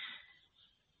angrily.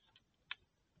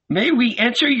 "May we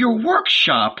enter your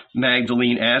workshop?"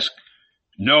 Magdalene asked.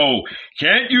 "No,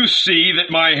 can't you see that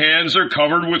my hands are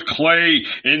covered with clay?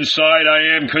 Inside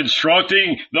I am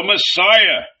constructing the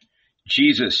Messiah."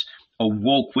 Jesus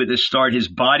awoke with a start. His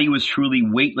body was truly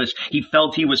weightless. He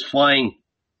felt he was flying.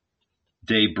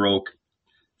 Day broke.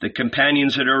 The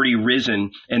companions had already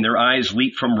risen, and their eyes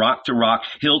leaped from rock to rock,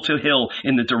 hill to hill,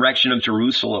 in the direction of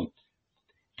Jerusalem.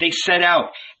 They set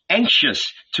out, anxious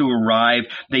to arrive.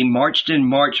 They marched and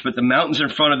marched, but the mountains in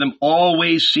front of them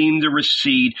always seemed to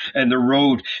recede and the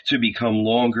road to become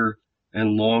longer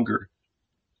and longer.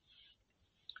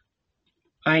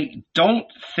 "I don't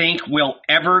think we'll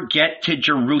ever get to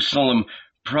Jerusalem,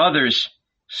 brothers,"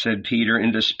 said Peter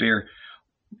in despair.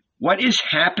 "What is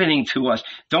happening to us?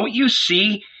 Don't you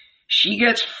see? She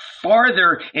gets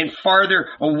farther and farther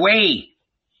away."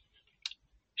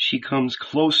 "She comes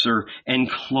closer and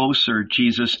closer,"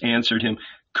 Jesus answered him.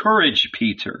 "Courage,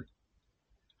 Peter.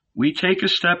 We take a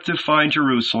step to find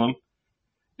Jerusalem,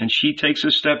 and she takes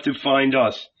a step to find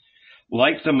us.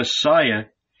 Like the Messiah."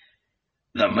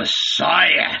 "The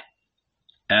Messiah?"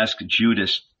 asked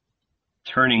Judas,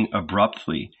 turning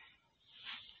abruptly.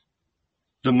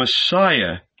 "The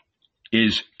Messiah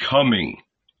is coming,"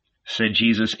 said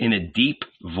Jesus in a deep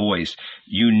voice.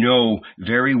 "You know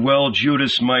very well,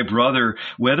 Judas, my brother,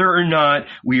 whether or not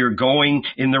we are going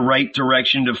in the right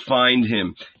direction to find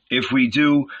him. If we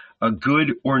do a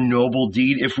good or noble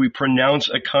deed, if we pronounce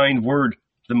a kind word,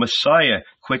 the Messiah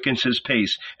quickens his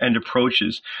pace and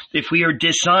approaches. If we are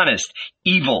dishonest,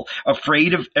 evil,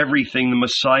 afraid of everything, the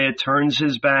Messiah turns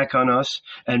his back on us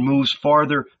and moves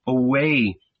farther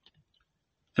away.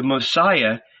 The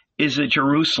Messiah is a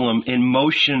Jerusalem in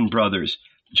motion, brothers.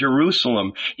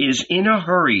 Jerusalem is in a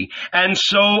hurry, and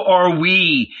so are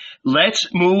we.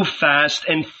 Let's move fast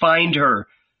and find her.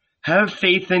 Have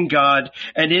faith in God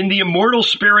and in the immortal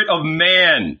spirit of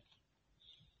man."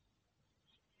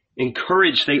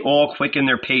 Encouraged, they all quickened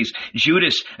their pace.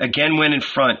 Judas again went in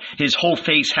front, his whole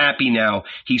face happy now.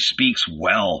 "He speaks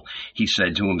well," he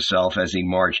said to himself as he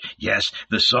marched. "Yes,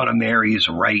 the son of Mary is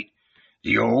right.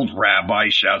 The old rabbi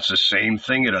shouts the same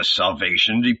thing at us.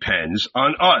 Salvation depends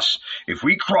on us. If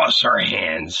we cross our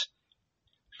hands,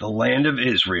 the land of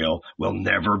Israel will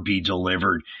never be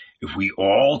delivered. If we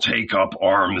all take up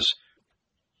arms,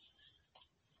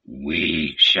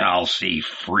 we shall see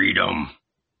freedom."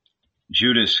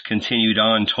 Judas continued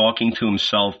on, talking to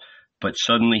himself, but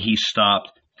suddenly he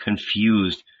stopped,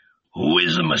 confused. "Who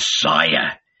is the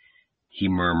Messiah?" he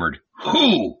murmured.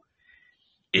 "Who?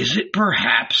 Is it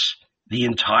perhaps the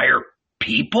entire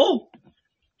people?"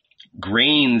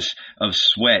 Grains of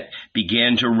sweat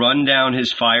began to run down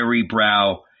his fiery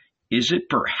brow. Is it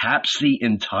perhaps the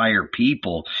entire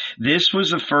people? This was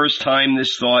the first time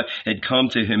this thought had come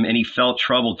to him, and he felt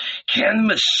troubled. Can the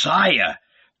Messiah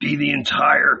be the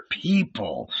entire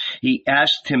people? He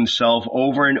asked himself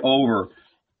over and over.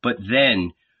 But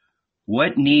then,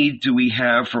 what need do we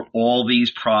have for all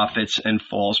these prophets and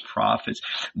false prophets?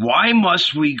 Why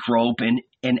must we grope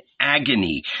in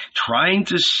agony, trying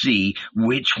to see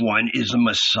which one is the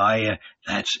Messiah?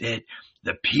 That's it.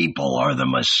 The people are the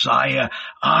Messiah.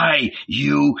 I,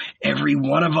 you, every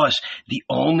one of us. The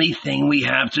only thing we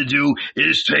have to do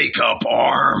is take up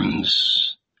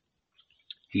arms.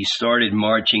 He started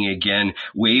marching again,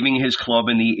 waving his club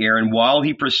in the air, and while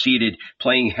he proceeded,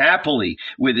 playing happily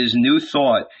with his new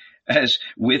thought, as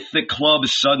with the club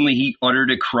suddenly he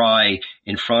uttered a cry.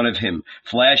 In front of him,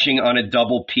 flashing on a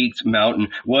double-peaked mountain,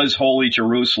 was holy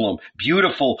Jerusalem,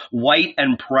 beautiful, white,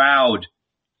 and proud.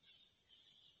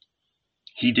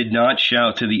 He did not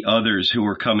shout to the others who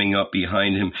were coming up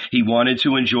behind him. He wanted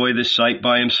to enjoy the sight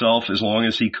by himself as long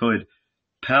as he could.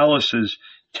 Palaces,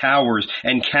 towers,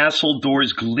 and castle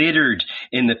doors glittered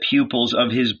in the pupils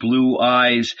of his blue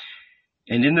eyes,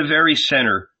 and in the very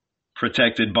center,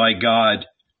 protected by God,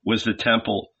 was the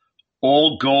temple,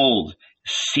 all gold,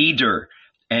 cedar,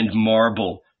 and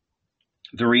marble.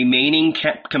 The remaining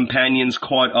companions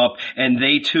caught up, and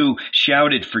they too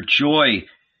shouted for joy.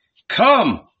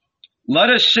 "Come,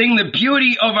 let us sing the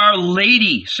beauty of Our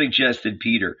Lady," suggested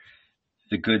Peter,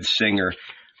 the good singer.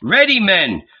 "Ready,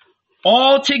 men,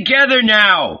 all together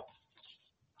now."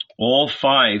 All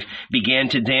five began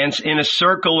to dance in a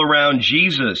circle around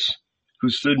Jesus, who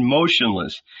stood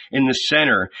motionless in the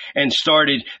center, and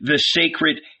started the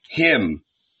sacred hymn.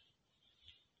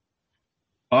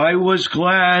 "I was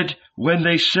glad when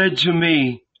they said to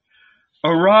me,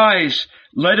 'Arise,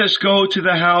 let us go to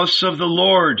the house of the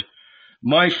Lord.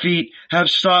 My feet have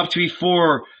stopped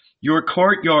before your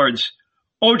courtyards,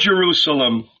 O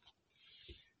Jerusalem.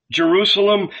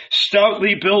 Jerusalem,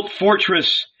 stoutly built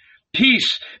fortress,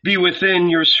 peace be within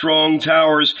your strong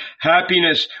towers,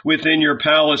 happiness within your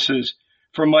palaces.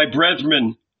 For my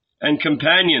brethren and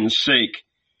companions' sake,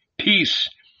 peace,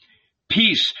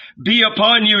 peace be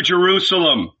upon you,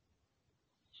 Jerusalem."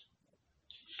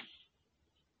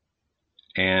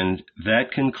 And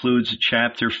that concludes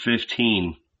chapter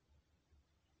 15.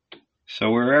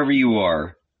 So wherever you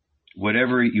are,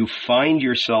 whatever you find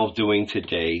yourself doing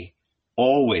today,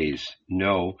 always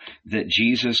know that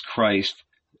Jesus Christ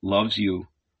loves you,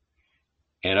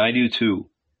 and I do too.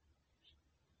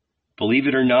 Believe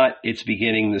it or not, it's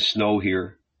beginning to snow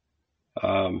here.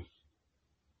 I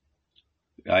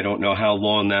don't know how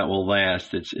long that will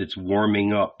last. It's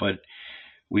warming up, but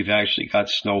we've actually got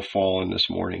snow falling this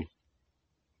morning.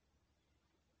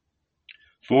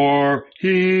 For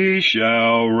he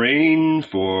shall reign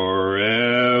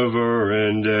forever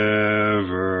and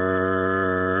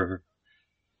ever.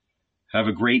 Have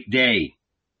a great day.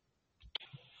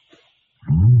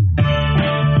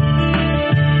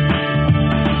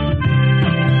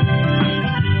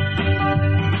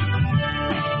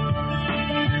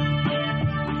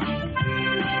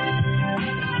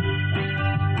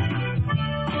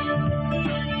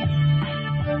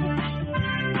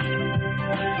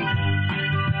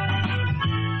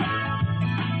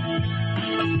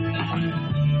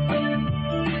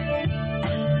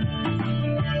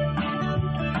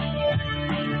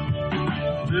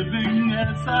 Living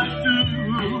as I do,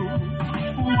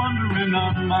 wondering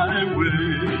on my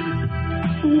way,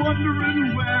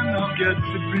 wondering when I'll get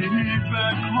to be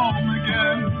back home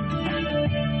again.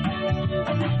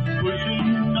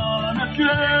 Pushing on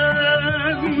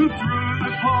again through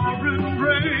the pouring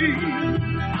rain,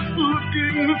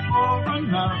 looking for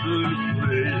another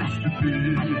place to be.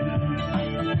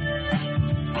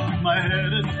 My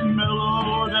head is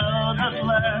mellowed out at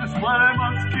last, but I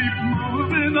must keep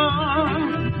moving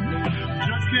on.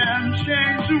 Just can't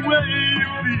change the way you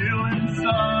feel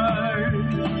inside.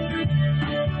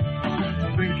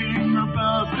 Thinking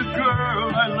about the girl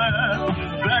I left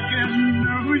back in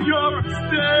New York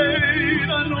State,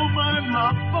 I know my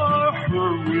love for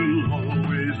her will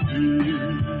always be.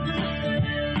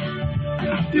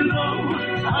 You know,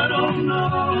 I don't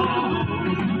know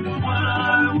what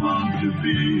I want to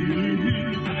be.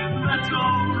 That's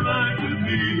alright with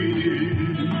me.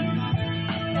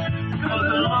 'Cause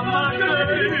I love my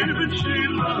babe and she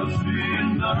loves me,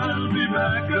 and I'll be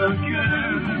back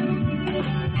again.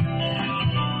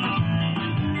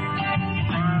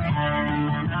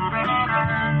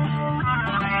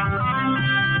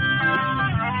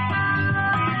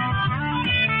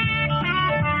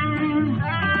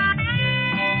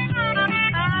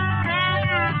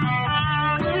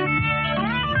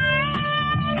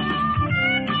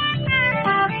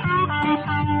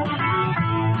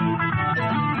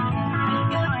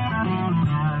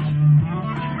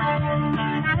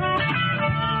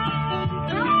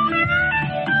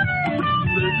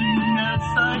 Living as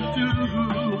I do,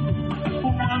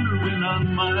 wandering on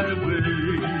my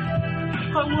way.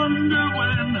 I wonder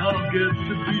when I'll get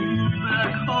to be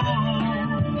back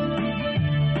home.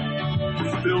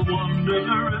 Still wonder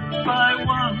if by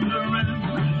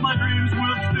wandering, my dreams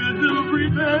will still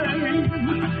remain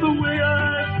the way I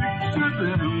picture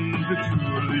them to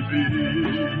truly be.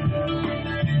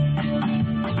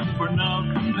 For now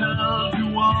compelled to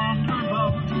wander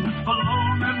on,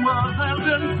 alone and wild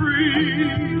and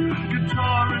free,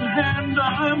 Guitar in hand,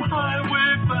 I'm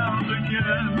highway bound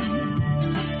again.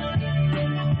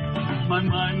 My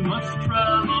mind must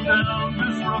travel down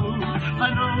this road. I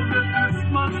know that this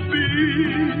must be,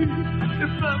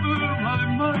 if ever I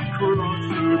might cross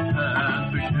her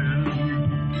path again.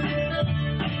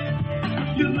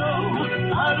 You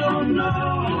know, I don't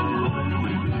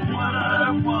know what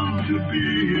I want to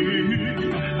be.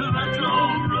 That's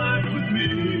alright with me.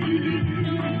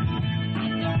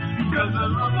 Cause I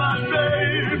love my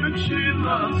babe and she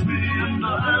loves me and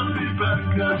I'll be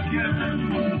back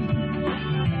again.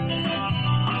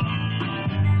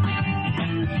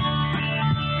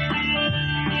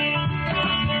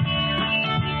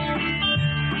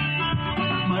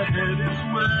 My head is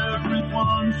where it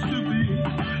wants to be,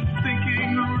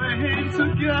 thinking rains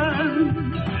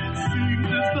again. Seems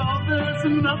as though there's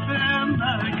nothing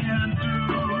I can do.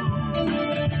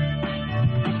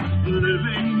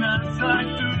 Living as I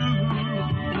do,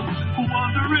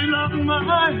 wandering on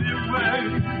my way.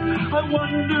 I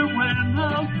wonder when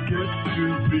I'll get to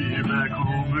be back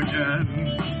home again.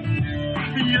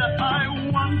 Yeah, I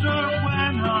wonder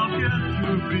when I'll get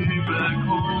to be back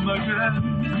home again.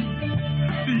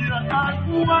 Yeah, I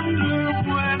wonder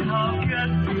when I'll get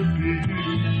to be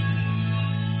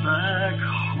back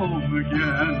home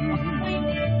again.